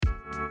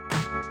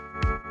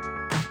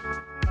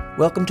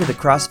Welcome to the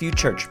Crossview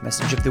Church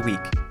Message of the Week.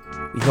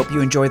 We hope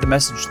you enjoy the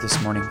message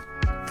this morning.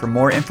 For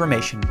more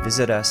information,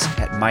 visit us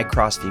at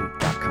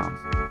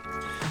mycrossview.com.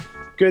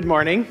 Good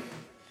morning.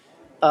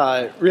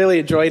 Really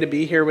a joy to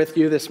be here with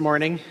you this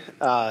morning.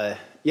 It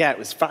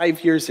was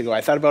 5 years ago.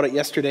 I thought about it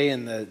yesterday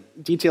and the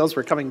details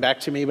were coming back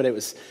to me, but it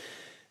was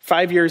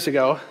 5 years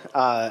ago.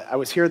 I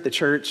was here at the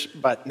church,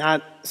 but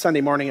not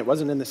Sunday morning. It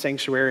wasn't in the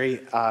sanctuary.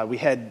 We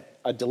had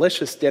a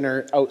delicious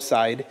dinner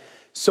outside,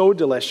 so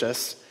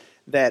delicious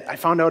that I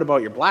found out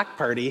about your black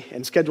party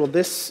and scheduled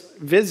this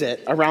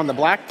visit around the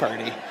black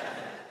party.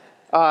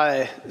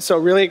 So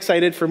really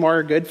excited for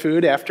more good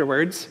food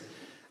afterwards.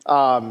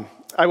 I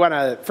want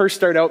to first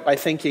start out by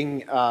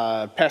thanking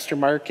Pastor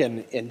Mark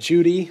and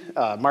Judy.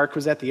 Mark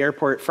was at the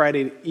airport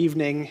Friday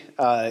evening,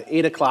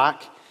 8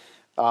 o'clock.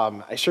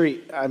 I'm sure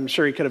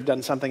he could have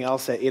done something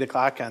else at 8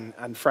 o'clock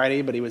on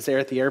Friday, but he was there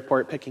at the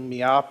airport picking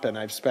me up, and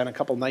I've spent a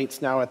couple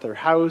nights now at their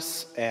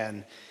house,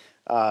 and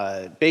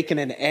bacon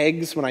and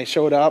eggs when I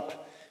showed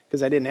up,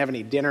 because I didn't have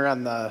any dinner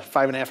on the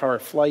 5.5-hour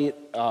flight.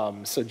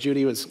 So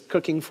Judy was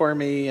cooking for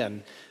me,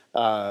 and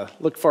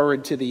look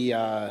forward to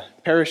the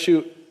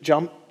parachute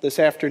jump this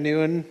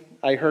afternoon,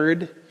 I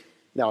heard.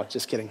 No,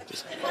 just kidding.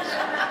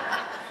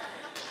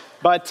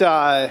 But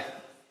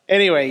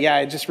anyway,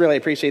 I just really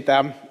appreciate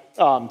them.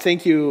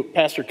 Thank you,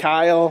 Pastor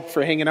Kyle,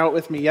 for hanging out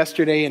with me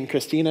yesterday, and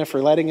Christina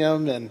for letting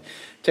him and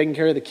taking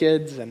care of the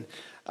kids. And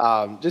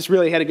just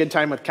really had a good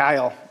time with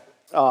Kyle.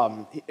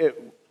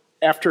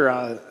 After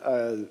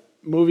a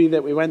movie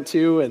that we went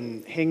to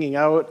and hanging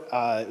out,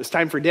 it was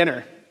time for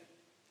dinner.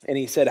 And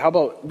he said, how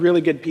about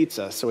really good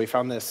pizza? So we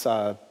found this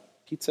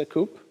pizza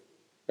coop,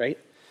 right?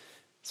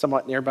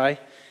 Somewhat nearby.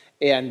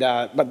 And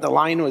but the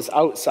line was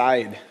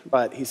outside.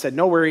 But he said,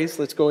 no worries,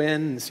 let's go in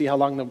and see how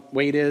long the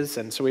wait is.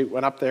 And so we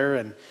went up there,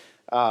 and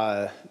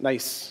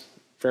nice,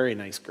 very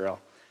nice girl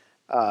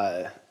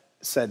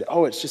said,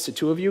 oh, it's just the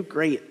two of you?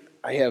 Great.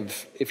 I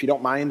have, if you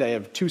don't mind, I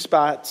have 2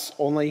 spots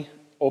only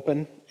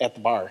open at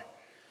the bar.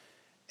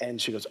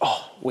 And she goes,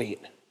 oh, wait,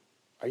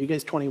 are you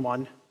guys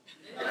 21?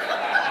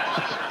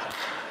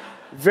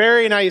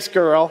 Very nice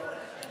girl.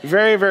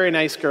 Very, very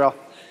nice girl.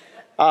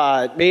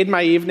 Made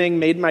my evening,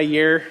 made my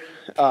year.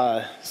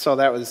 So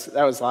that was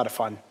a lot of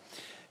fun.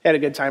 Had a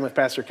good time with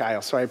Pastor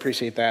Kyle, so I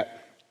appreciate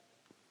that.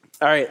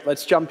 All right,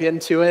 let's jump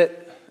into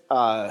it.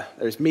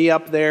 There's me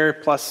up there,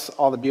 plus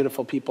all the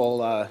beautiful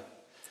people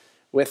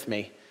with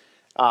me.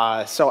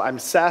 So I'm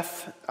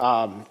Seth.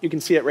 You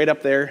can see it right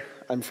up there.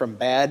 I'm from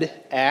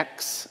Bad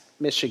Axe,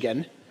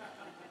 Michigan.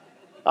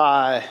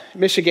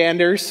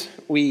 Michiganders,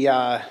 we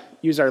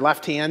use our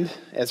left hand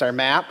as our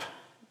map,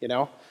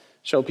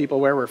 show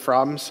people where we're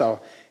from. So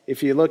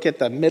if you look at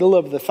the middle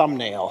of the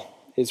thumbnail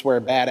is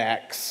where Bad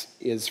Axe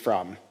is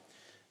from.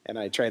 And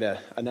I try to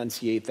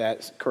enunciate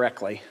that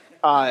correctly.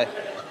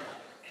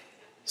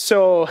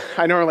 So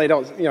I normally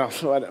don't,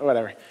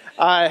 whatever.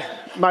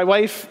 My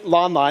wife,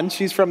 Lon,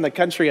 she's from the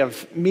country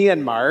of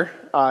Myanmar.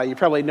 You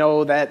probably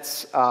know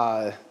that's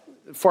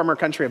former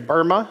country of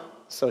Burma.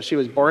 So she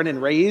was born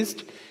and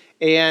raised.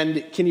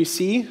 And can you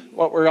see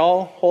what we're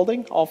all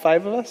holding, all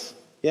 5 of us?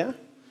 Yeah?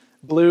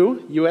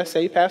 Blue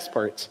USA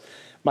passports.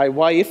 My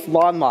wife,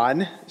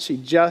 Lon, she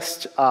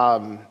just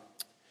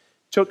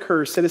took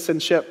her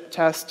citizenship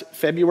test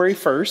February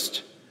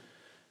 1st.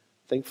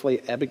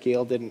 Thankfully,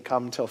 Abigail didn't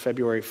come until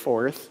February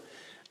 4th.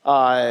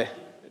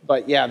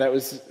 But yeah, that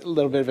was a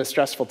little bit of a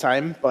stressful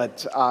time.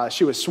 But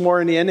she was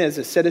sworn in as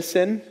a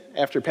citizen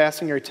after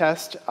passing her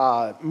test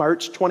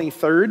March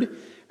 23rd.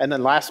 And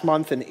then last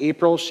month in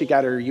April, she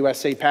got her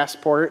USA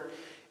passport.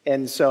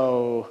 And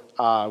so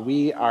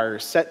we are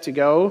set to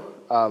go,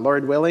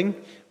 Lord willing.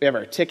 We have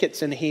our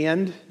tickets in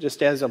hand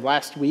just as of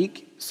last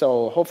week.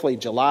 So hopefully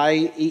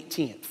July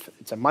 18th.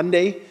 It's a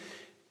Monday.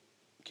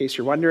 In case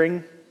you're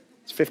wondering,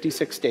 it's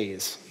 56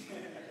 days.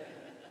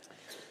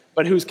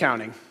 But who's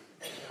counting?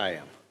 I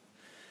am.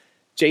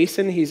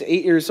 Jason, he's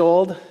 8 years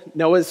old.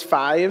 Noah's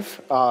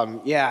 5.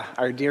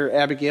 Our dear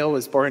Abigail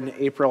was born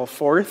April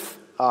 4th.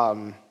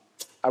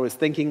 I was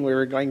thinking we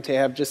were going to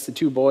have just the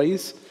 2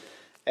 boys,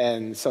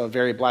 and so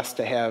very blessed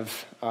to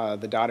have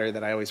the daughter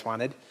that I always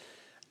wanted.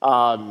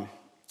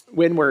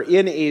 When we're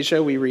in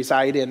Asia, we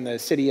reside in the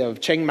city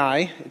of Chiang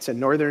Mai. It's in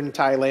northern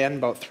Thailand,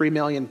 about 3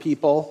 million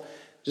people,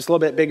 just a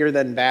little bit bigger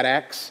than Bad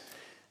Axe.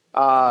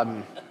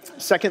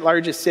 Second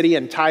largest city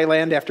in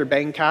Thailand after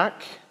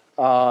Bangkok.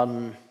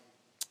 One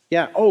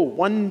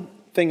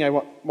thing I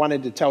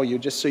wanted to tell you,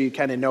 just so you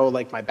kind of know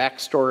like my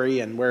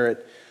backstory and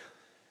where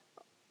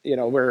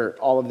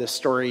all of this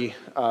story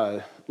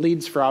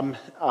leads from.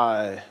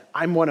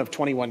 I'm one of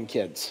 21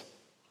 kids.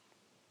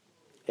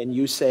 And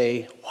you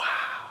say, wow.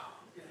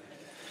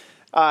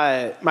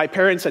 My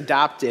parents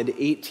adopted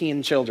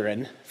 18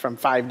 children from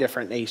 5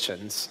 different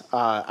nations.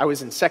 I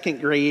was in 2nd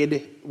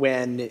grade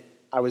when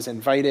I was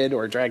invited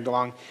or dragged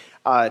along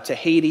to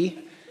Haiti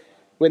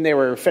when they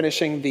were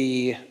finishing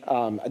the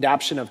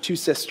adoption of 2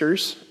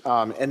 sisters.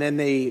 And then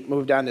they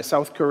moved on to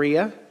South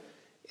Korea,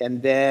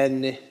 and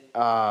then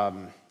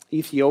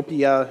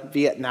Ethiopia,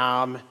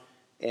 Vietnam,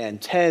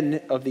 and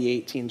 10 of the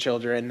 18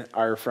 children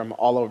are from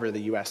all over the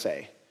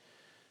USA.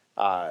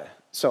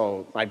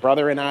 So my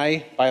brother and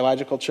I,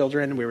 biological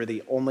children, we were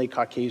the only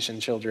Caucasian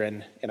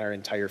children in our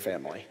entire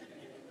family.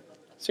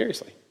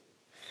 Seriously.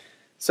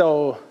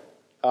 So,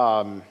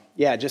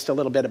 just a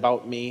little bit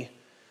about me.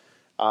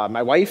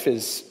 My wife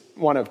is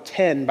one of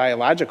 10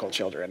 biological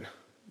children.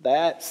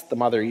 That's the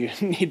mother you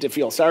need to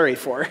feel sorry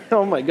for.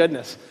 Oh my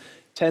goodness,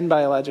 10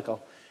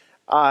 biological.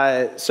 We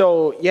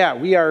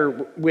are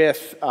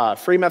with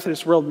Free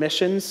Methodist World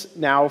Missions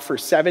now for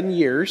 7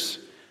 years.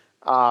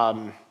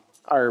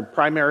 Our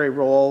primary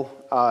role,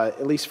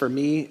 at least for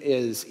me,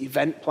 is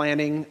event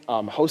planning,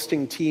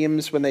 hosting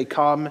teams when they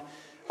come.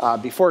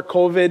 Before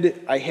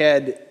COVID, I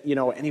had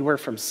anywhere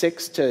from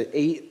 6 to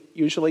 8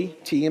 usually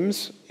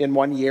teams in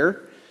 1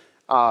 year.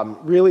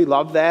 Really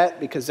love that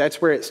because that's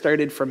where it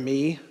started from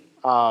me.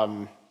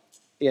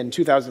 In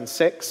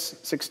 2006,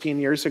 16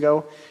 years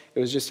ago, it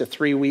was just a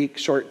 3-week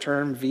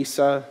short-term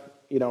visa,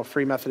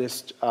 Free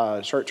Methodist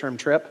short-term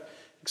trip,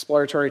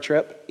 exploratory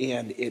trip,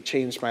 and it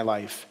changed my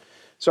life.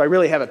 So I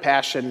really have a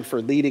passion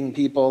for leading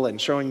people and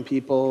showing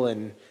people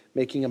and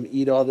making them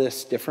eat all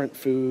this different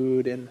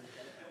food and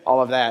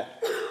all of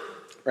that.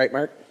 Right,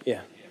 Mark?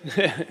 Yeah.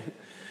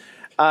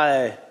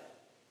 And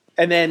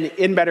then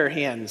In Better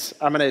Hands.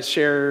 I'm going to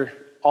share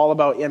all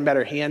about In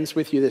Better Hands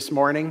with you this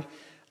morning.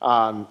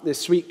 This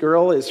sweet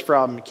girl is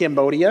from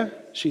Cambodia.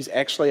 She's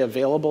actually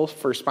available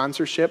for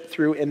sponsorship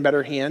through In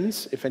Better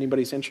Hands, if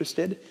anybody's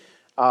interested.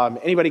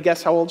 Anybody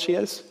guess how old she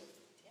is?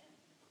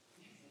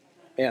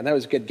 Man, that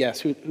was a good guess.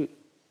 Who?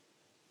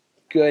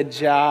 Good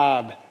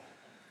job.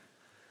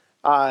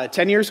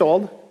 10 years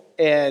old,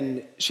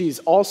 and she's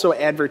also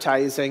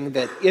advertising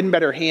that In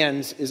Better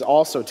Hands is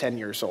also 10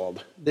 years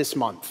old this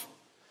month.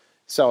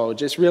 So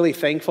just really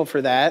thankful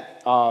for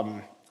that.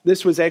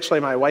 This was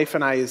actually my wife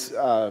and I's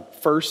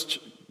first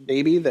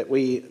baby that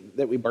we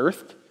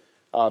birthed,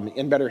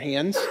 In Better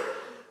Hands.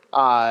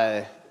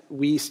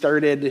 We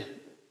started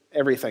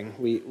everything.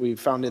 We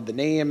founded the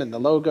name and the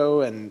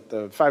logo and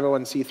the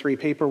 501c3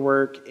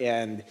 paperwork,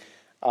 and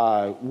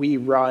we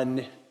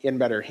run In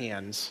Better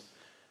Hands.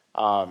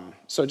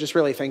 So just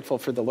really thankful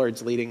for the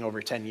Lord's leading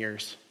over 10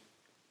 years.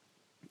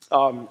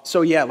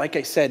 Like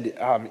I said,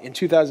 in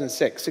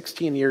 2006,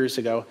 16 years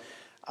ago,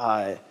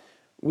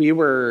 we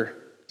were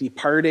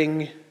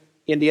departing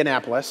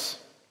Indianapolis,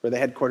 where the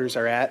headquarters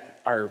are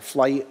at. Our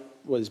flight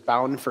was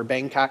bound for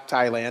Bangkok,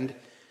 Thailand.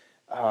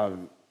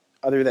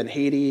 Other than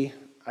Haiti,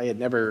 I had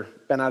never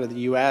been out of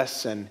the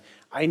U.S., and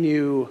I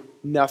knew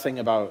nothing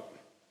about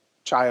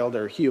child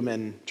or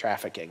human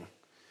trafficking.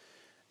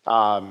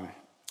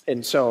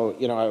 And so,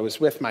 I was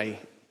with my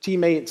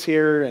teammates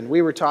here, and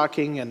we were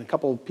talking, and a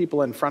couple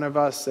people in front of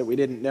us that we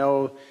didn't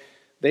know,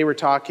 they were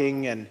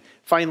talking, and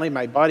finally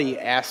my buddy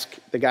asked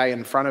the guy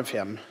in front of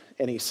him,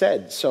 and he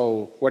said,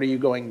 "So what are you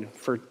going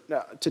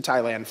to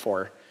Thailand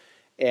for?"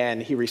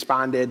 And he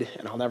responded,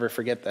 and I'll never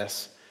forget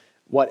this,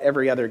 "What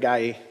every other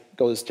guy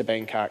goes to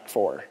Bangkok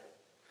for."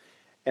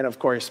 And of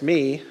course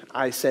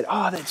I said,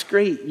 "Oh, that's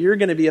great, you're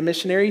going to be a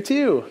missionary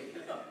too."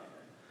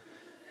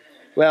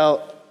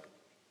 Well,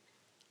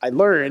 I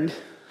learned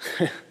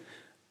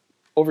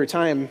over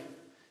time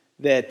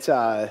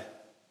that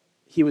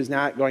he was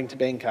not going to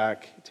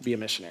Bangkok to be a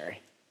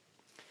missionary.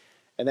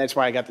 And that's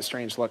why I got the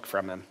strange look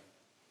from him.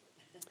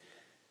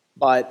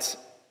 But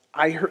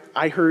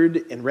I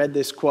heard and read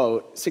this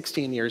quote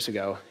 16 years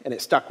ago, and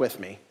it stuck with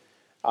me.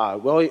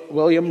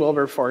 William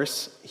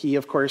Wilberforce, he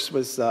of course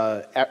was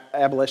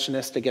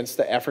abolitionist against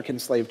the African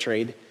slave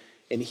trade,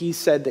 and he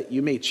said that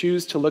you may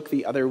choose to look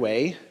the other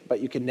way,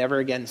 but you can never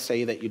again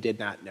say that you did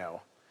not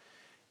know.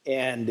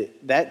 And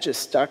that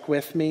just stuck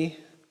with me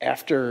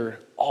after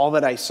all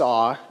that I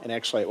saw, and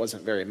actually it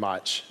wasn't very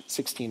much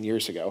 16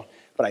 years ago,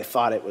 but I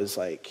thought it was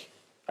like,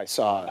 I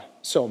saw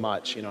so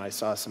much. I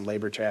saw some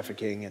labor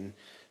trafficking and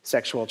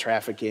sexual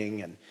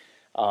trafficking and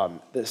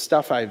the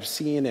stuff I've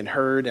seen and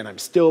heard, and I'm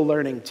still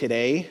learning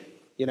today.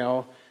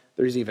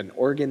 There's even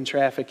organ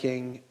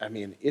trafficking. I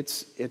mean,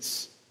 it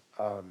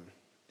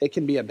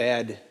can be a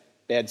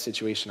bad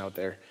situation out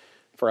there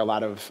for a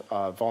lot of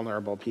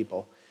vulnerable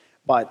people.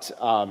 But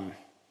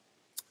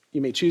you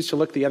may choose to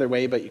look the other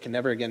way, but you can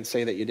never again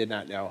say that you did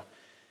not know.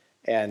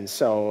 And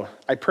so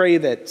I pray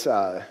that,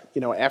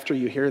 after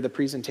you hear the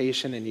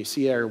presentation and you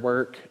see our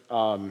work,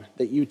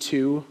 that you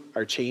too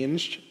are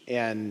changed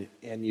and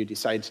you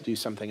decide to do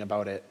something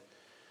about it.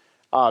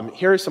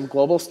 Here are some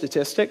global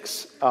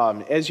statistics.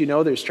 As you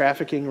know, there's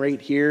trafficking right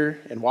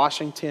here in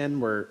Washington,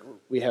 where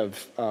we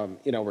have,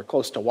 we're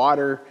close to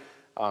water,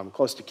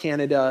 close to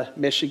Canada,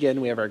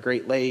 Michigan, we have our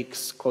Great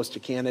Lakes, close to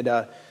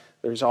Canada.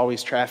 There's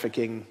always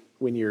trafficking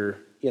when you're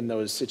in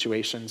those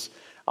situations.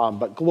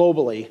 But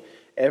globally,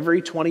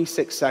 every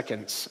 26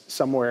 seconds,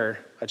 somewhere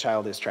a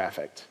child is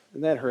trafficked.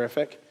 Isn't that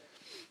horrific?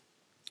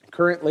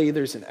 Currently,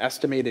 there's an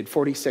estimated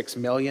 46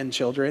 million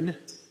children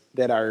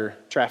that are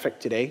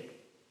trafficked today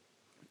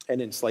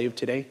and enslaved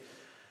today.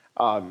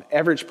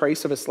 Average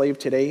price of a slave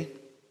today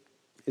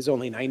is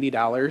only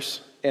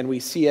 $90, and we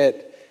see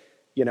it,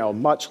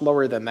 much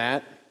lower than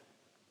that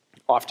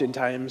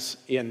oftentimes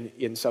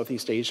in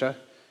Southeast Asia.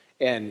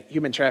 And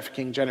human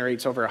trafficking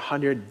generates over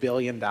 $100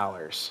 billion.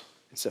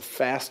 It's the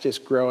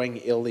fastest growing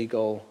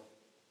illegal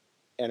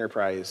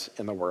enterprise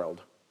in the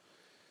world.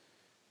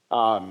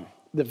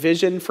 The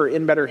vision for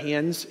In Better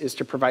Hands is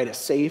to provide a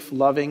safe,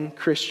 loving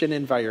Christian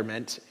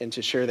environment and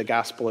to share the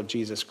gospel of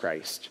Jesus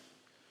Christ.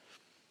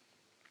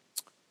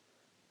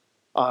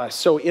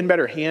 So In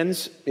Better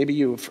Hands, maybe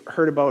you've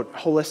heard about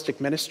holistic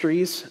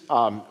ministries.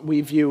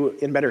 We view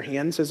In Better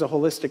Hands as a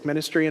holistic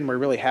ministry, and we're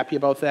really happy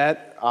about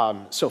that.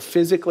 So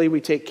physically, we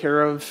take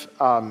care of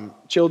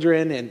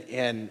children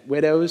and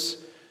widows.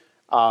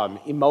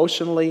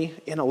 Emotionally,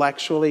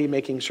 intellectually,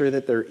 making sure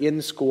that they're in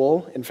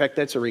school. In fact,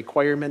 that's a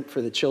requirement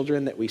for the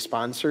children that we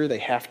sponsor. They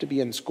have to be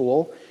in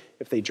school.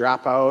 If they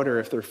drop out or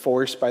if they're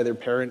forced by their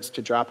parents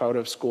to drop out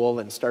of school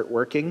and start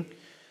working,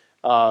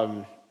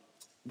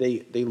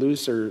 they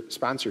lose their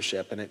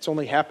sponsorship. And it's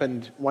only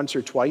happened once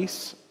or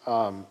twice,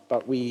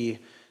 but we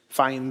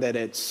find that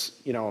it's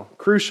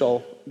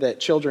crucial that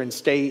children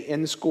stay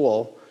in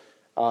school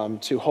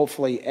to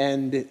hopefully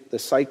end the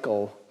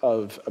cycle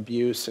of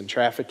abuse and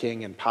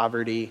trafficking and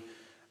poverty.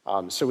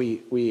 So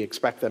we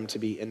expect them to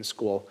be in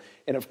school.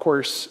 And of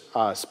course,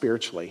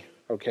 spiritually,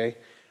 okay?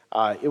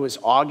 It was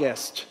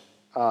August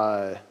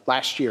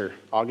last year,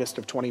 August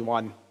of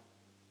 21.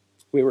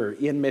 We were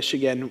in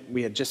Michigan.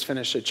 We had just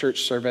finished a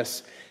church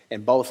service,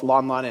 and both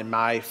Lon Lon and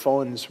my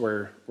phones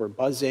were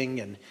buzzing,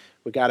 and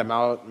we got them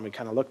out, and we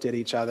kind of looked at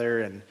each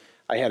other, and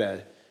I had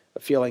a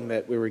feeling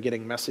that we were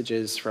getting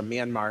messages from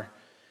Myanmar.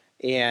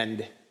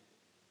 And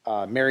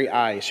Mary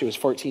Ai, she was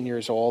 14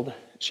 years old.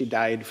 She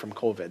died from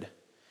COVID.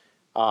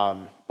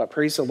 But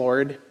praise the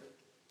Lord,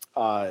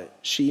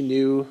 she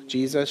knew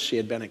Jesus. She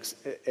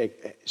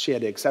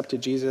had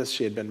accepted Jesus.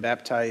 She had been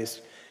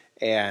baptized,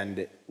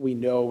 and we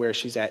know where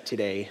she's at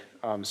today.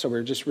 So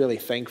we're just really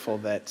thankful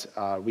that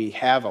we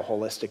have a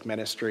holistic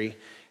ministry,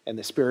 and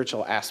the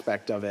spiritual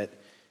aspect of it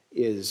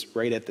is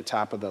right at the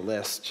top of the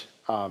list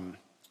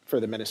for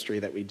the ministry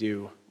that we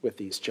do with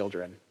these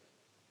children.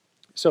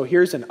 So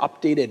here's an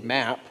updated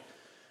map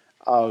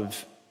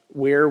of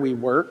where we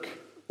work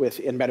with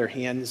In Better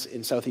Hands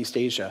in Southeast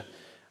Asia.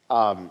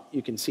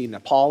 You can see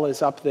Nepal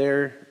is up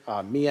there,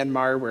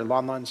 Myanmar, where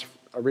Lon Lon's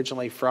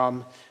originally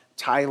from,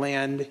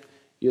 Thailand.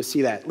 You'll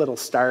see that little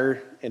star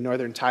in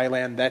northern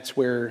Thailand. That's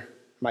where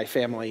my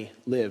family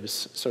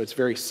lives. So it's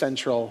very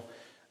centrally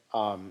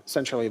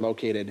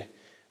located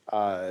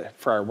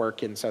for our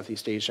work in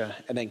Southeast Asia.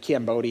 And then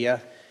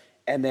Cambodia.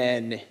 And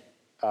then,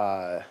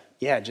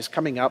 just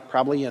coming up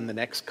probably in the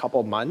next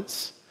couple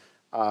months,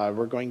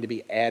 we're going to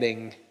be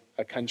adding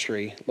a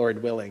country,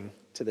 Lord willing,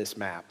 to this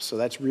map. So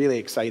that's really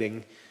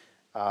exciting.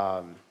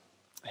 I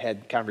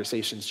had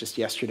conversations just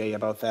yesterday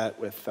about that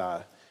with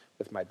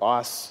my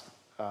boss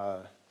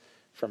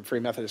from Free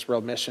Methodist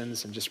World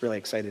Missions, and just really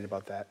excited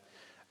about that.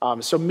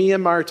 So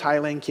Myanmar,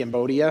 Thailand,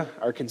 Cambodia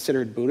are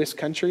considered Buddhist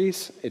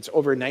countries. It's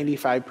over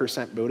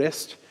 95%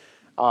 Buddhist.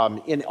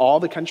 In all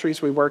the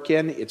countries we work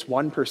in, it's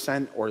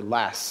 1% or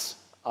less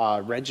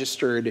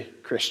registered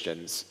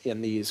Christians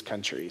in these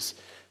countries.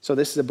 So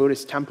this is a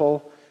Buddhist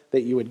temple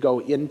that you would go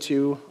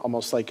into,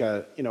 almost like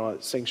a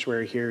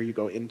sanctuary here. You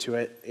go into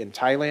it in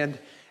Thailand.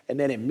 And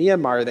then in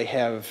Myanmar, they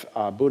have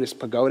Buddhist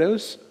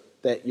pagodas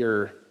that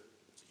you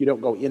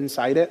don't go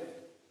inside it,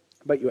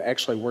 but you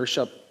actually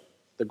worship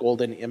the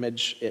golden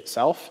image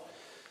itself.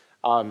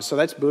 So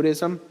that's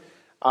Buddhism.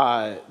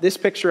 This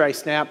picture I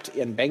snapped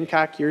in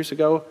Bangkok years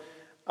ago.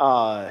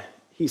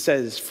 He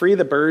says, free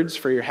the birds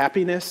for your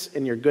happiness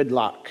and your good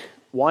luck.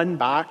 One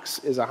box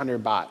is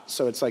 100 baht,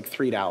 so it's like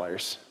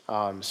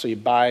 $3. So you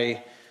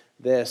buy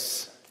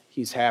this,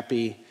 he's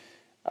happy.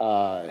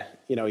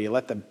 You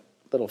let the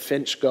little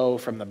finch go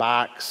from the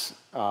box.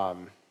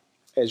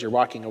 As you're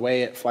walking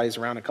away, it flies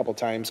around a couple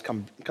times,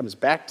 comes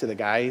back to the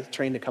guy,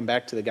 trained to come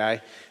back to the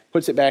guy,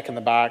 puts it back in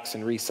the box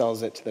and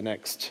resells it to the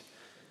next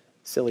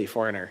silly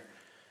foreigner.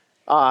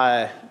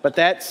 But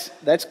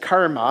that's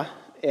karma,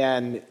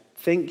 and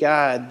thank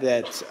God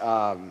that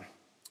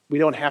we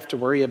don't have to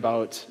worry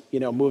about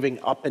moving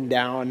up and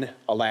down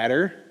a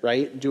ladder,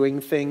 right?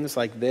 Doing things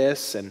like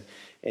this, and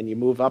you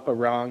move up a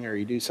rung, or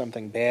you do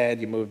something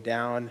bad, you move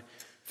down.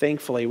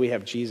 Thankfully, we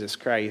have Jesus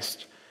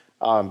Christ.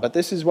 But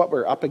this is what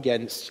we're up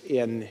against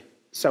in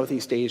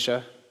Southeast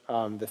Asia,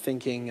 the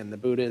thinking and the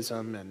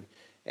Buddhism,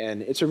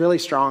 and it's a really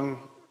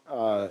strong,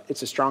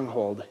 it's a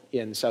stronghold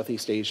in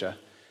Southeast Asia.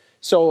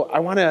 So I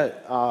want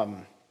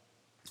to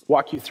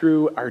walk you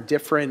through our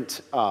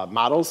different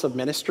models of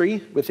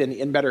ministry within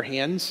In Better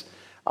Hands.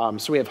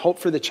 So we have hope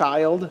for the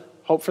child,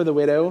 hope for the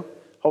widow,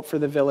 hope for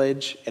the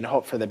village, and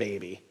hope for the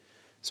baby.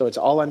 So it's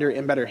all under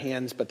In Better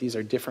Hands, but these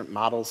are different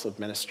models of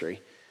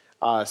ministry.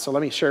 So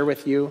let me share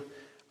with you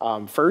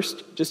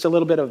first just a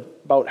little bit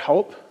about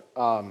hope.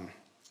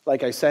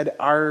 Like I said,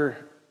 our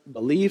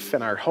belief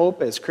and our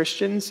hope as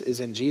Christians is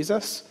in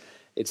Jesus.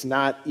 It's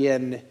not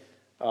in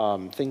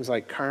things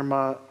like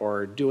karma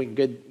or doing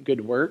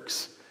good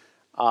works.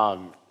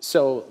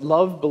 So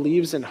love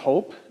believes in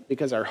hope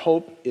because our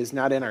hope is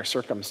not in our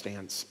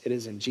circumstance. It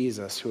is in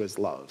Jesus, who is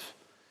love.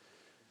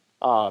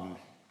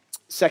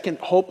 Second,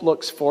 hope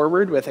looks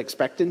forward with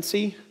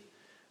expectancy,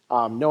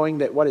 knowing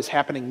that what is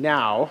happening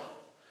now,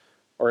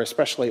 or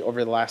especially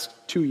over the last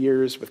 2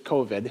 years with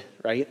COVID,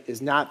 right,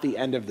 is not the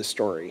end of the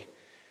story.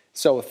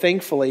 So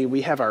thankfully,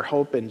 we have our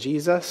hope in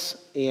Jesus,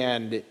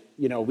 and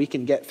we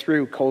can get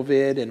through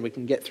COVID, and we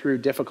can get through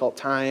difficult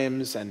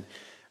times, and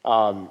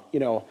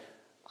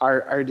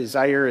our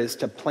desire is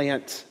to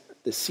plant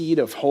the seed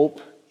of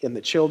hope in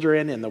the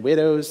children and the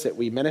widows that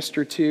we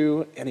minister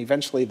to, and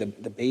eventually the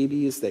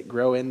babies that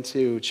grow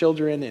into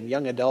children and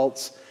young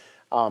adults.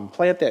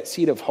 Plant that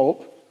seed of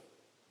hope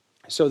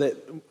so that,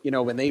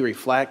 when they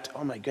reflect,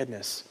 oh my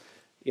goodness,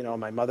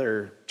 my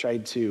mother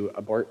tried to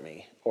abort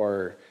me,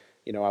 or,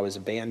 I was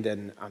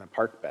abandoned on a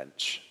park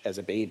bench as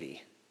a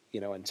baby,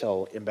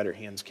 until In Better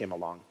Hands came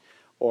along,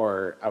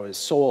 or I was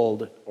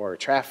sold or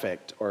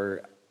trafficked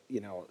or,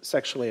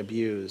 sexually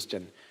abused,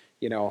 and,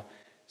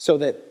 so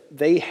that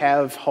they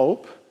have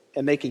hope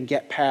and they can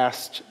get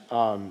past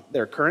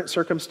their current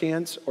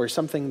circumstance or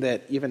something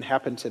that even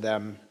happened to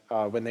them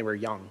when they were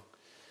young.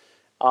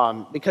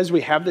 Because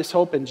we have this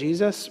hope in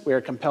Jesus, we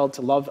are compelled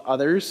to love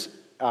others,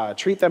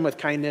 treat them with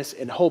kindness,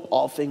 and hope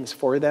all things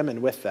for them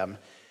and with them.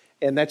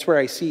 And that's where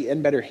I see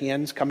In Better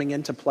Hands coming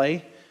into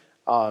play.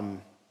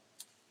 And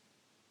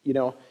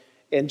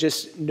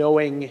just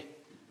knowing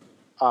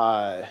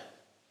that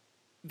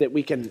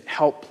we can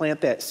help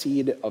plant that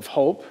seed of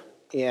hope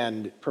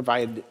and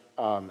provide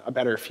a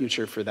better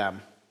future for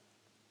them.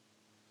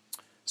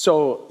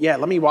 So,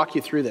 let me walk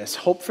you through this.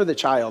 Hope for the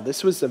Child.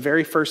 This was the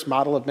very first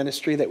model of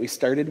ministry that we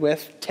started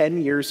with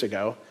 10 years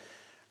ago.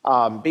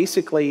 And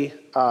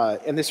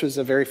this was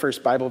the very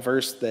first Bible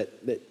verse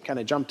that kind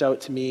of jumped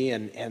out to me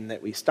and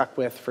that we stuck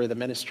with for the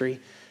ministry.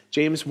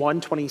 James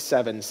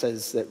 1:27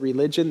 says that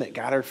religion that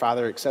God our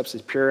Father accepts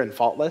as pure and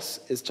faultless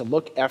is to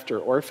look after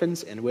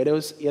orphans and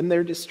widows in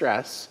their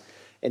distress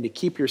and to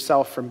keep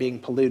yourself from being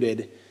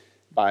polluted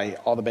by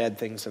all the bad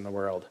things in the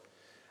world.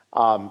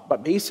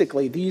 But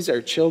basically, these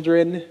are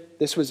children.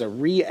 This was a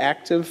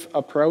reactive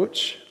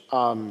approach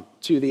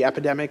to the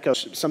epidemic of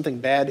something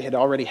bad had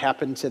already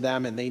happened to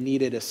them and they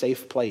needed a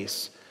safe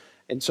place.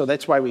 And so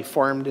that's why we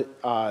formed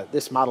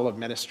this model of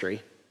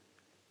ministry.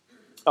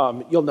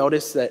 You'll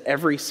notice that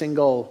every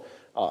single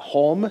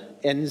home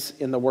ends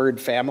in the word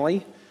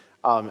family.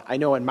 I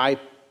know in my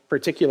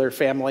particular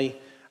family,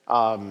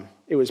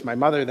 it was my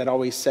mother that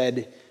always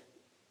said,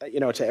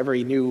 to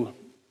every new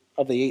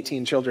of the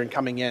 18 children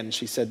coming in,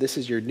 she said, "This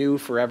is your new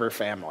forever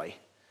family."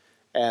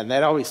 And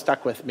that always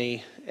stuck with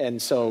me.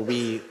 And so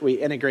we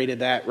integrated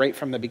that right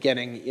from the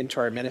beginning into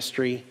our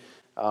ministry.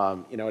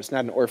 It's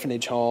not an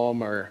orphanage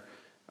home or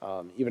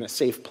even a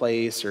safe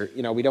place, or,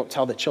 we don't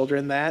tell the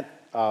children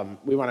that.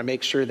 We want to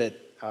make sure that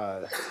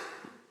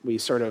we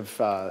sort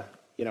of,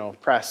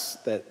 press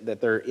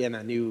that they're in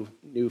a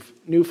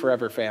new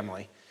forever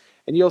family.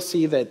 And you'll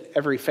see that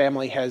every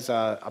family has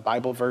a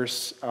Bible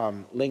verse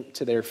linked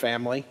to their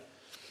family.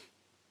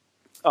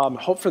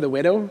 Hope for the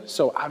widow.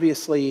 So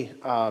obviously,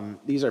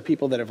 these are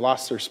people that have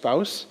lost their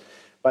spouse,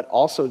 but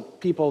also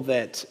people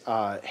that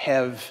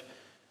have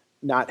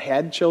not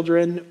had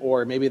children,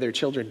 or maybe their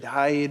children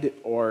died,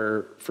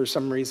 or for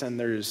some reason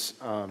there's,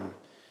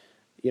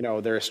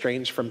 they're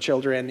estranged from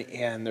children,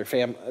 and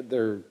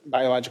their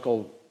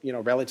biological,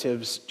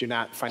 relatives do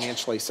not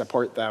financially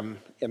support them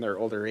in their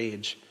older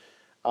age.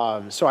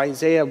 So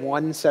Isaiah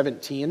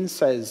 1:17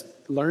 says,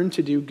 "Learn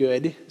to do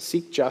good,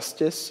 seek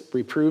justice,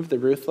 reprove the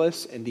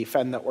ruthless, and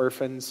defend the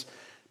orphans,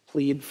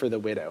 plead for the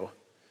widow."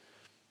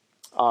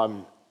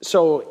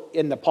 So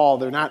in Nepal,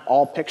 they're not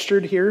all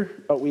pictured here,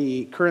 but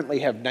we currently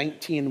have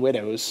 19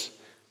 widows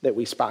that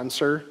we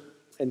sponsor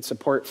and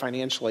support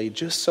financially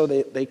just so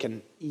that they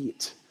can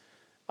eat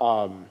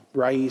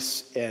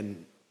rice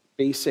and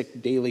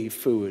basic daily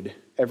food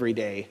every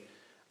day,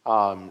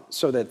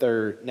 so that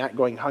they're not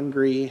going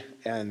hungry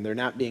and they're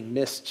not being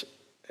missed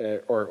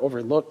or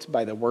overlooked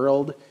by the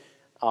world,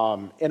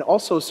 and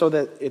also so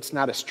that it's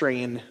not a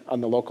strain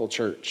on the local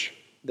church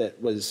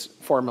that was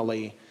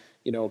formerly,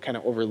 kind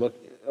of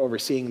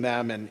overseeing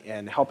them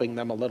and helping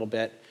them a little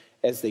bit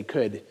as they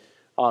could.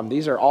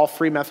 These are all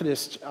Free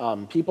Methodist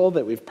people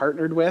that we've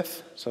partnered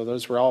with. So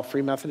those were all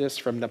Free Methodists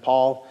from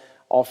Nepal,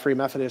 all Free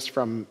Methodists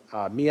from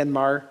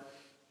Myanmar.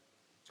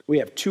 We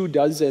have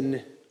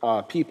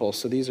 24 people,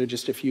 so these are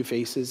just a few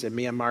faces in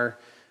Myanmar.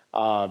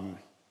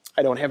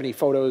 I don't have any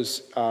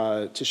photos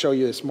to show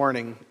you this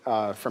morning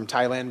from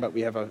Thailand, but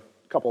we have a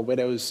couple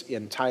widows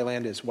in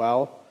Thailand as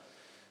well.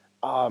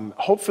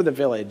 Hope for the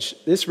Village.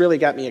 This really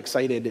got me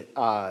excited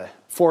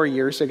 4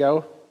 years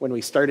ago when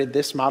we started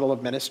this model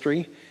of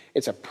ministry.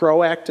 It's a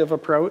proactive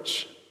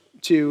approach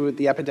to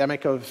the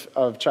epidemic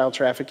of child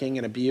trafficking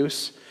and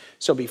abuse.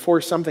 So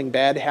before something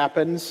bad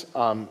happens,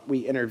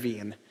 we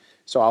intervene.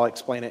 So I'll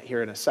explain it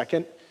here in a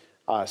second.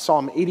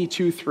 Psalm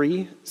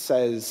 82:3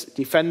 says,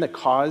 "Defend the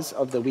cause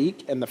of the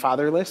weak and the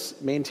fatherless,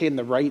 maintain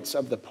the rights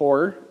of the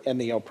poor and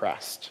the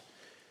oppressed."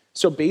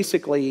 So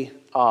basically,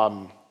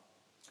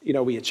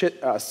 we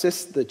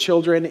assist the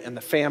children and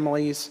the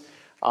families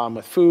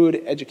with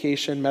food,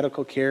 education,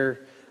 medical care,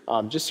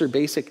 just their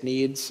basic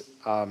needs.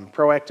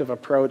 proactive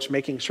approach,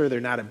 making sure they're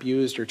not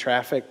abused or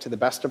trafficked to the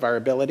best of our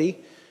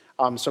ability.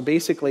 So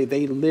basically,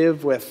 they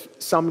live with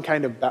some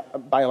kind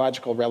of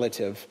biological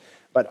relative,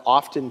 but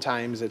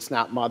oftentimes it's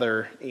not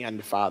mother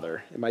and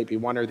father. It might be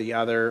one or the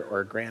other,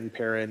 or a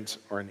grandparent,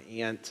 or an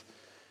aunt.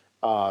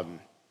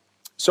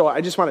 So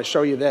I just want to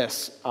show you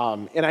this.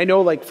 And I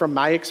know, like, from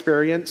my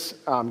experience,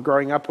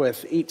 growing up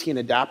with 18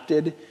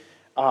 adopted,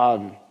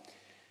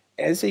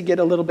 as they get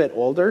a little bit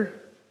older,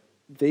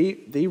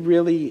 they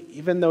really,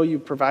 even though you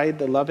provide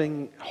the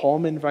loving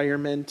home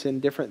environment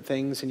and different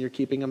things, and you're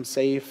keeping them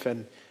safe,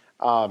 and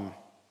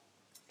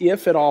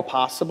if at all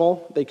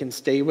possible, they can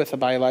stay with a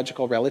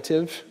biological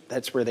relative,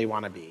 that's where they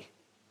want to be,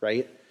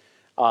 right?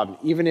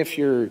 Even if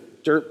you're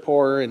dirt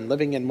poor and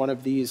living in one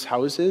of these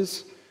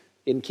houses,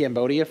 in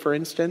Cambodia, for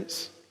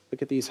instance,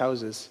 look at these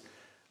houses.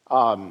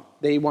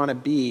 They want to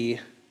be,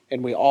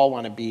 and we all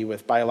want to be,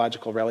 with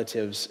biological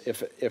relatives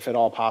if at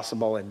all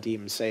possible and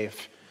deemed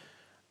safe.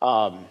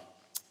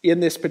 In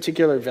this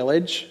particular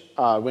village,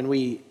 when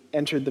we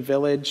entered the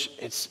village,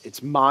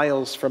 it's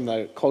miles from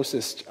the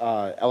closest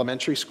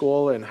elementary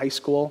school and high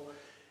school.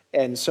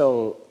 And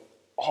so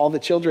all the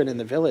children in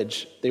the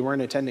village, they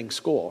weren't attending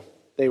school.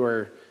 They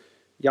were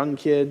young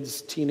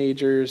kids,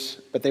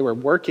 teenagers, but they were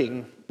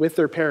working with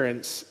their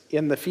parents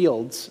in the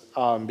fields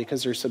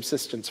because they're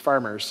subsistence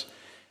farmers.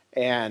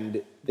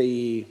 And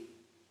they,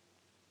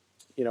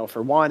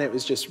 for one, it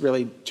was just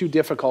really too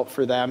difficult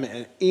for them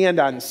and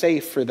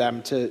unsafe for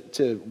them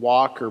to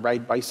walk or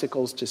ride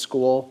bicycles to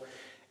school.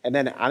 And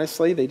then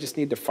honestly, they just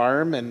need to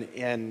farm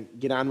and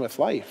get on with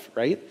life,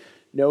 right?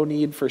 No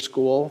need for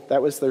school.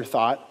 That was their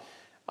thought.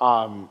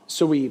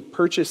 So we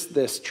purchased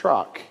this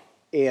truck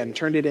and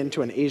turned it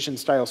into an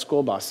Asian-style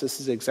school bus. This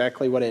is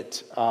exactly what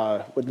it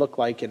would look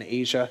like in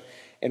Asia.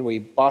 And we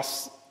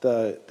bus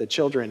the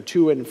children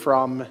to and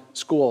from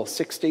school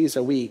 6 days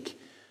a week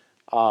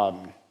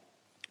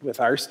with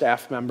our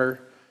staff member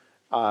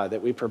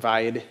that we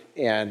provide.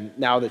 And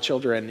now the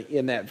children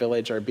in that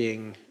village are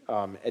being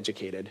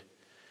educated.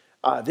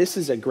 This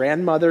is a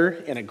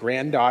grandmother and a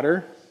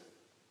granddaughter.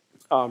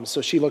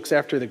 So she looks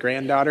after the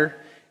granddaughter.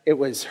 It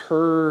was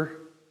her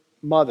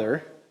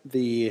mother,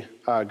 the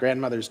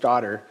grandmother's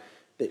daughter,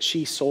 that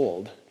she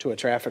sold to a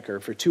trafficker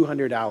for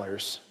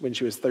 $200 when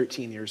she was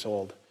 13 years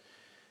old.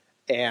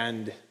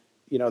 And,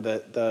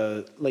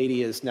 the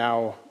lady is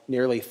now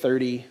nearly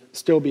 30,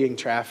 still being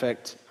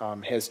trafficked,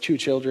 has 2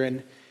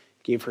 children,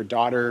 gave her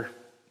daughter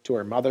to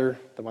her mother,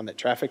 the one that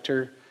trafficked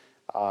her.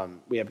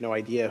 We have no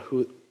idea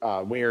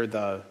where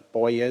her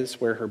boy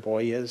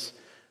is.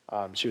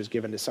 She was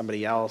given to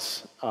somebody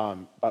else.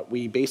 But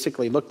we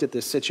basically looked at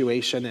this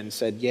situation and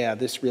said, yeah,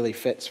 this really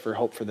fits for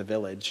Hope for the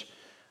Village.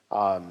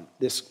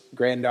 This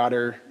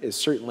granddaughter is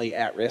certainly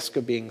at risk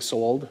of being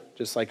sold,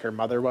 just like her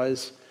mother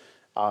was.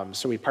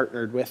 So we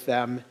partnered with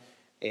them,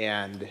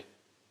 and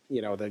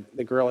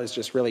the girl is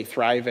just really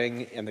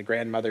thriving, and the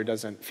grandmother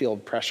doesn't feel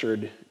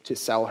pressured to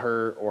sell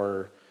her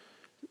or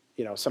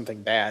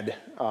something bad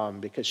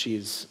because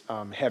she's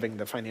having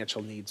the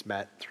financial needs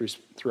met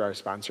through our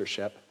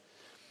sponsorship.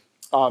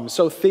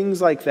 So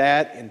things like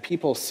that, and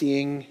people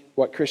seeing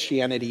what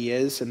Christianity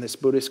is in this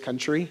Buddhist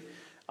country.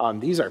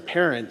 These are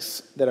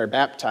parents that are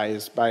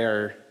baptized by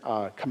our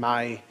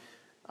Khmer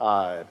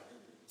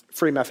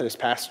Free Methodist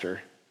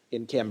pastor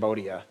in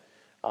Cambodia.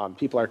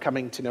 People are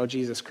coming to know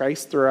Jesus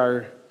Christ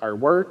through our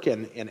work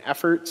and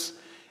efforts.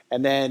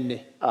 And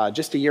then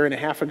just a year and a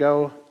half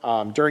ago,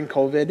 during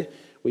COVID,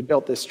 we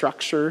built this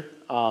structure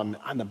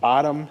on the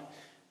bottom.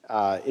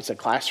 It's a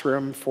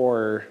classroom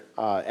for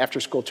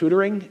after-school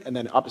tutoring, and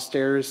then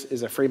upstairs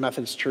is a Free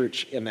Methodist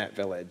church in that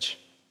village.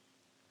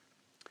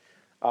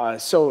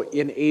 So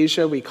in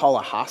Asia, we call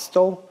a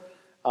hostel.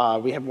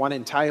 We have one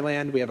in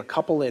Thailand. We have a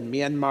couple in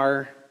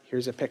Myanmar.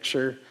 Here's a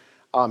picture.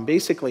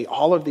 Basically,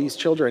 all of these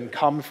children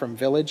come from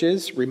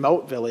villages,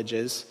 remote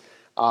villages,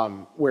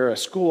 where a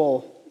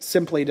school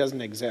simply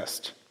doesn't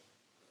exist.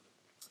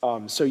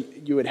 So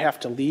you would have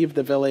to leave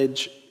the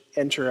village,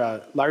 enter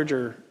a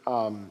larger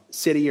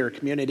city or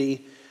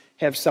community,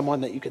 have someone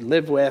that you could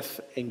live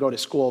with, and go to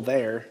school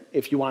there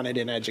if you wanted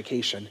an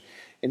education.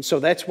 And so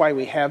that's why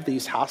we have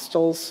these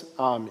hostels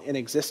in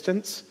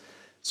existence,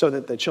 so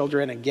that the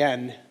children,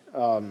 again,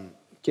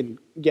 can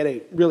get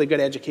a really good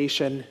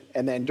education.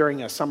 And then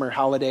during a summer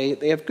holiday,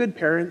 they have good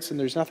parents, and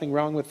there's nothing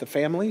wrong with the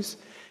families.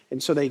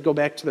 And so they go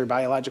back to their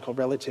biological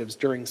relatives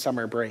during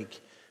summer break,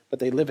 but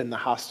they live in the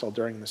hostel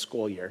during the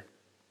school year.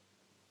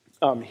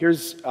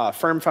 Here's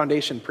Firm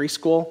Foundation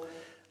Preschool.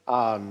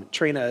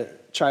 Train a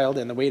child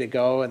in the way to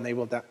go, and they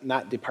will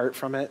not depart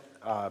from it.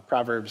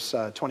 Proverbs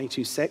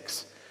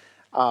 22:6.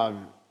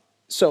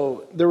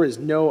 So there was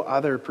no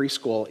other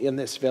preschool in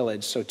this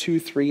village. So 2,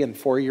 3, and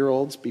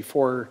 4-year-olds,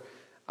 before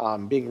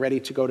being ready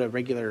to go to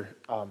regular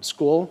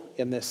school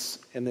in this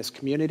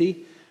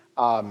community,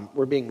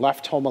 were being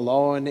left home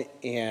alone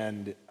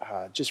and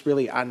just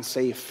really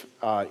unsafe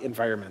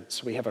environment.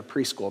 So we have a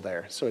preschool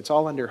there. So it's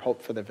all under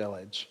Hope for the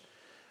Village.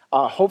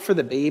 Hope for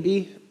the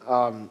Baby.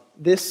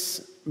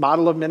 This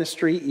model of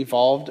ministry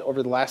evolved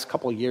over the last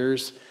couple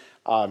years.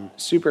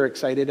 Super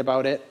excited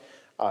about it.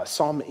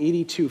 Psalm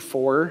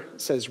 82:4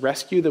 says,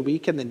 "Rescue the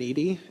weak and the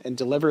needy and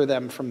deliver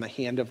them from the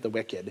hand of the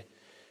wicked."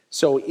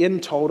 So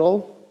in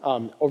total,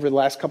 over the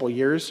last couple of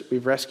years,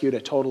 we've rescued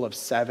a total of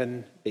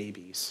 7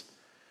 babies.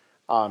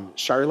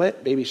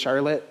 Baby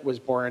Charlotte was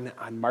born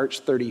on March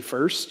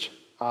 31st,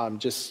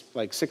 just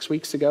like 6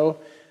 weeks ago,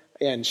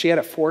 and she had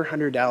a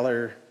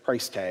 $400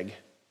 price tag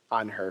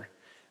on her.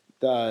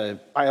 The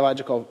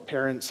biological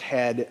parents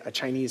had a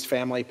Chinese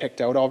family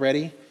picked out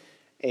already,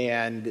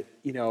 and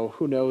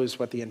who knows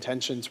what the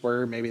intentions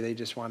were. Maybe they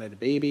just wanted a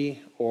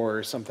baby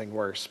or something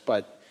worse,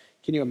 but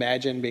can you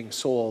imagine being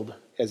sold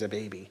as a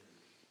baby?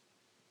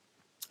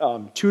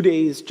 2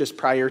 days just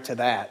prior to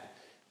that,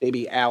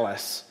 baby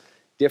Alice,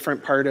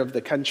 different part of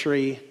the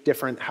country,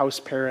 different house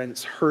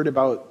parents heard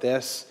about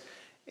this,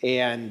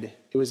 and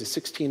it was a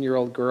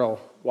 16-year-old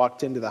girl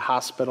walked into the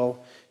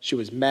hospital. She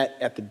was met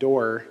at the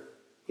door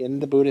in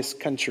the Buddhist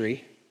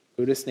country,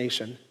 Buddhist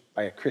nation,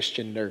 by a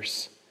Christian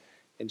nurse.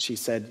 And she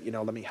said,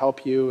 let me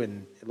help you,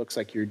 and it looks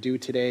like you're due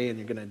today and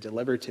you're going to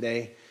deliver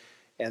today.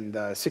 And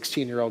the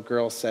 16-year-old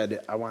girl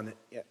said, I want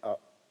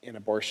an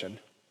abortion.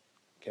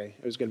 Okay,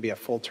 it was going to be a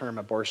full-term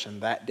abortion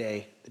that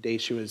day, the day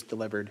she was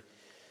delivered.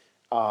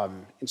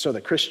 And so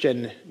the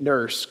Christian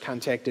nurse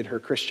contacted her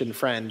Christian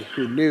friend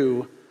who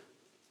knew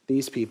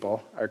these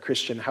people, our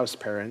Christian house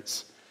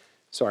parents.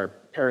 So our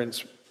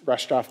parents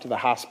rushed off to the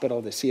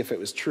hospital to see if it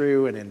was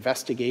true and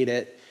investigate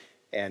it.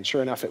 And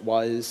sure enough, it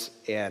was.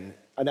 And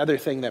another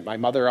thing that my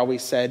mother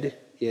always said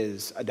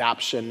is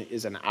adoption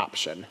is an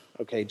option.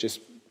 Okay,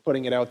 just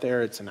putting it out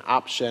there, it's an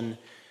option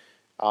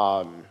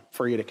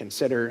for you to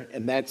consider.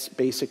 And that's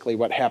basically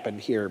what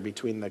happened here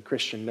between the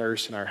Christian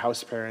nurse and our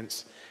house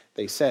parents.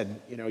 They said,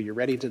 you're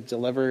ready to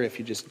deliver if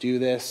you just do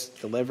this,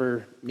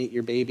 deliver, meet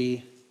your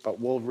baby, but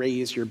we'll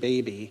raise your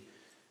baby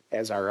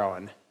as our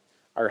own.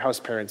 Our house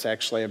parents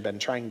actually have been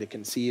trying to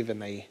conceive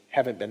and they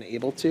haven't been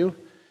able to.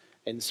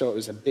 And so it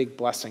was a big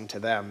blessing to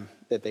them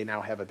that they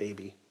now have a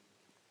baby.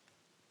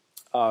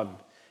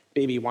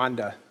 Baby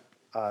Wanda,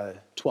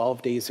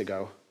 12 days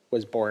ago,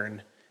 was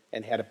born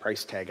and had a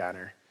price tag on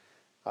her.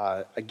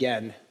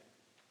 Again,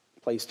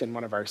 placed in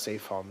one of our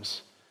safe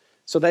homes.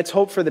 So that's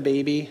hope for the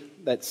baby.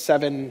 That's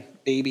 7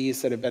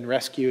 babies that have been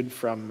rescued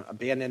from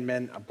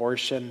abandonment,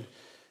 abortion,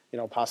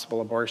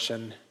 possible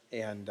abortion,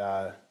 and,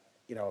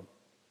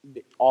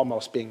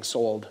 almost being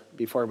sold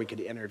before we could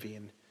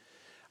intervene.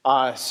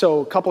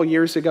 So a couple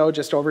years ago,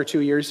 just over 2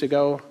 years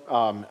ago,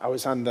 I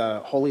was on the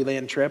Holy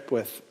Land trip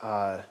with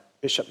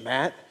Bishop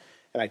Matt,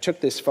 and I took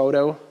this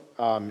photo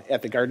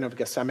at the Garden of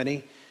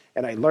Gethsemane,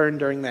 and I learned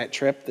during that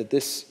trip that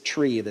this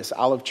tree, this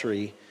olive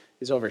tree,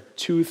 is over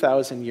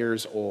 2,000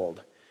 years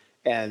old.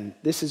 And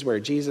this is where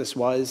Jesus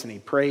was, and he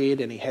prayed,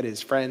 and he had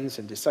his friends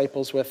and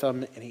disciples with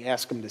him, and he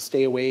asked them to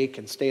stay awake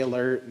and stay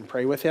alert and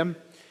pray with him.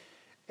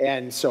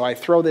 And so I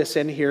throw this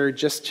in here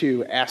just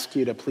to ask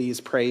you to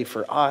please pray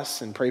for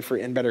us and pray for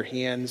In Better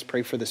Hands,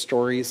 pray for the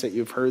stories that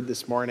you've heard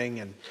this morning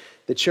and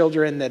the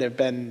children that have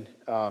been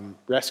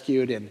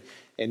rescued.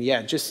 And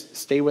yeah, just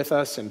stay with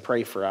us and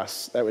pray for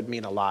us. That would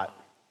mean a lot.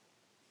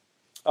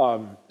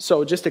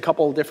 So just a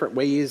couple different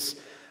ways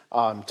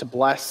to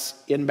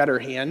bless In Better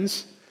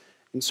Hands.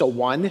 And so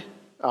one,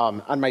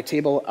 on my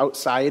table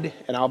outside,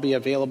 and I'll be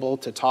available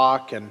to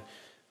talk and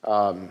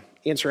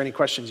answer any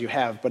questions you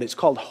have, but it's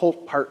called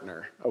Hope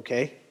Partner,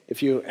 okay?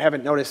 If you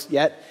haven't noticed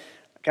yet,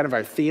 kind of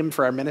our theme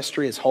for our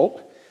ministry is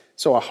hope.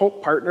 So a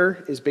Hope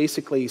Partner is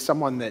basically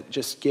someone that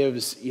just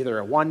gives either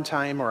a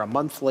one-time or a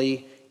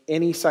monthly,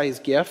 any size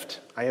gift.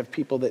 I have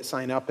people that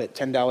sign up at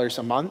 $10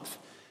 a month,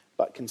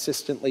 but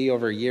consistently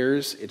over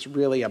years, it's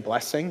really a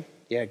blessing.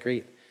 Yeah,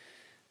 great.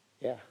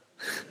 Yeah.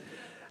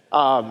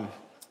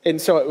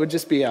 And so it would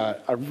just be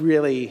a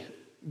really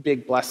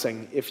big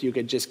blessing if you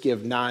could just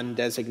give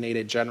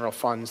non-designated general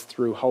funds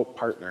through Hope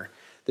Partner.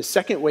 The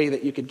second way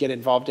that you could get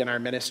involved in our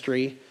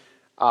ministry,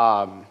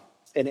 and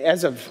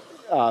as of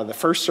the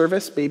first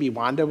service, baby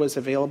Wanda was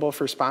available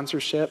for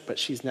sponsorship, but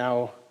she's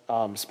now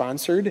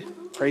sponsored.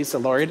 Praise the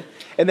Lord.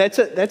 And that's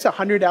a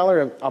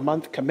 $100 a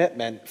month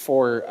commitment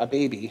for a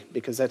baby,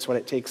 because that's what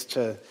it takes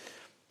to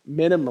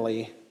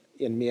minimally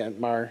in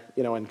Myanmar,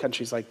 in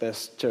countries like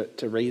this,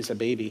 to raise a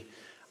baby.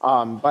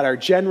 But our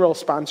general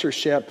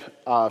sponsorship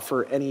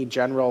for any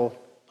general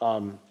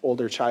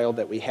older child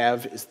that we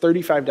have is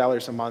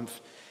 $35 a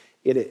month.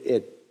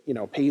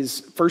 It pays,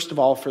 first of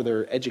all, for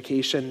their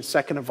education,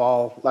 second of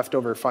all,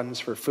 leftover funds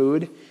for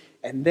food,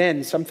 and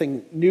then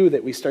something new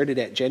that we started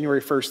at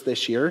January 1st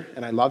this year,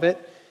 and I love it,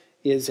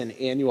 is an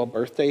annual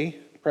birthday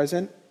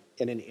present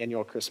and an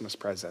annual Christmas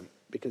present,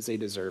 because they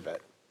deserve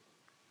it.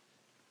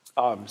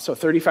 So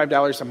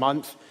 $35 a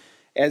month.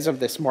 As of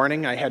this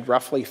morning, I had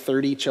roughly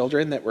 30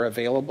 children that were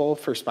available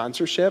for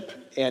sponsorship.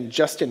 And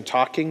just in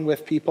talking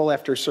with people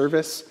after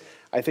service,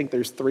 I think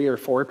there's 3 or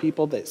 4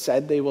 people that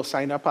said they will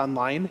sign up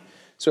online.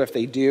 So if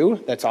they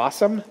do, that's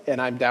awesome. And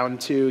I'm down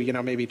to,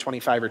 maybe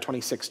 25 or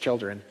 26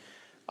 children.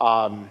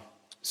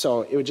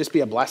 So it would just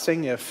be a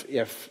blessing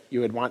if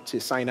you would want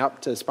to sign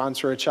up to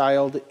sponsor a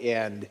child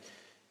and,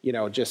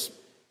 just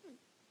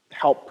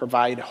help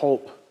provide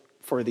hope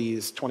for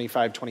these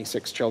 25,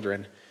 26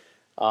 children.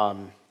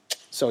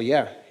 So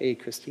yeah, hey,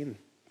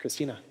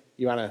 Christina,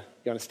 you wanna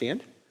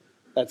stand?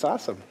 That's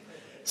awesome.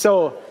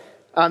 So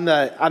on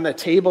the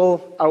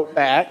table out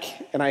back,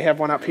 and I have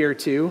one up here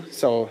too.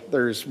 So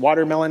there's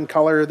watermelon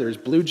color, there's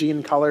blue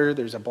jean color,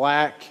 there's a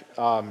black,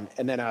 and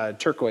then a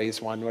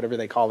turquoise one, whatever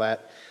they call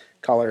that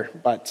color.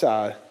 But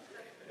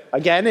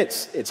again,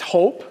 it's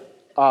hope.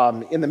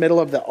 In the middle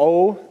of the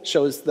O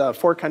shows the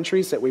 4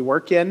 countries that we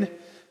work in.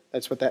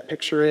 That's what that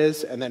picture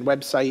is, and then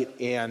website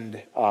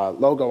and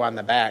logo on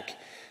the back.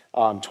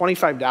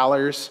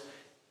 $25.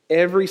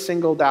 Every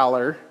single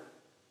dollar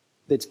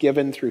that's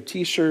given through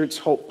T-shirts,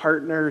 Hope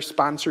Partner,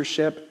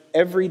 sponsorship,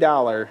 every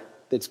dollar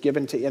that's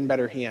given to In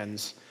Better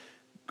Hands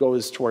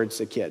goes towards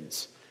the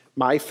kids.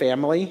 My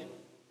family,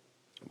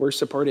 we're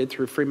supported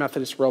through Free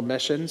Methodist World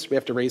Missions. We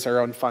have to raise our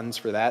own funds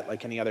for that,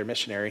 like any other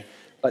missionary.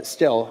 But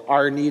still,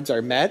 our needs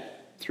are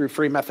met through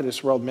Free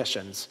Methodist World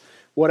Missions.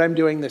 What I'm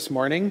doing this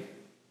morning,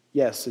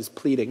 yes, is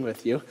pleading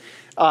with you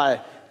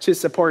to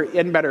support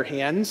In Better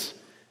Hands,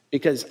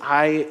 because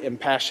I am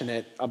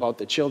passionate about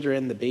the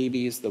children, the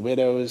babies, the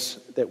widows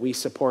that we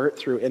support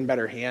through In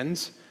Better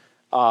Hands.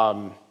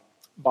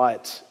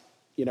 But,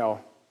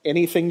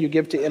 anything you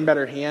give to In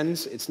Better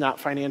Hands, it's not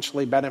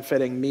financially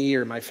benefiting me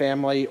or my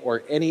family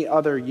or any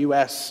other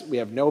U.S. We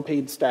have no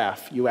paid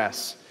staff,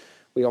 U.S.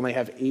 We only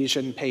have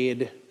Asian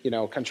paid,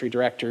 country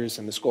directors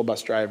and the school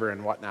bus driver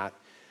and whatnot.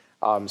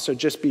 So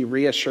just be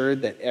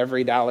reassured that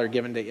every dollar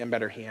given to In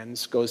Better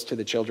Hands goes to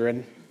the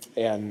children.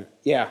 And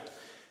yeah,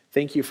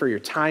 thank you for your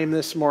time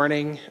this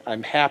morning.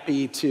 I'm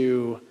happy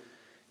to,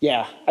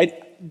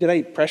 did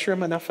I pressure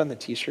him enough on the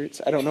T-shirts?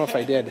 I don't know if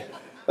I did.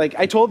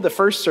 I told the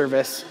first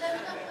service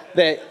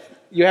that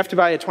you have to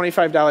buy a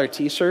 $25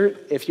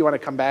 T-shirt if you want to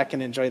come back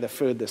and enjoy the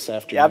food this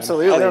afternoon. Yeah,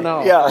 absolutely. I don't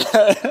know.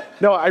 Yeah.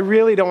 No, I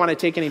really don't want to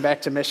take any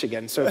back to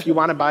Michigan. So if you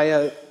want to buy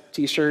a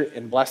T-shirt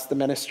and bless the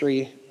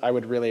ministry, I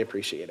would really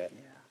appreciate it.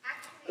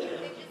 Actually, they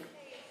just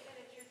say instead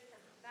of just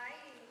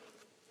providing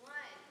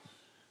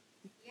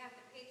lunch, you have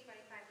to pay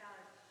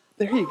 $25.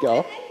 There you go.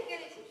 And then you get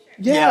a T-shirt.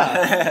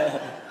 Yeah.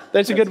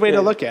 That's a good way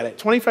to look at it.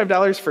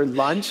 $25 for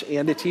lunch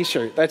and a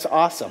T-shirt. That's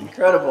awesome.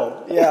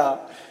 Incredible. Yeah.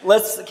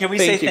 Can we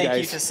say thank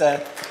you to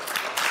Seth?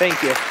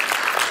 Thank you.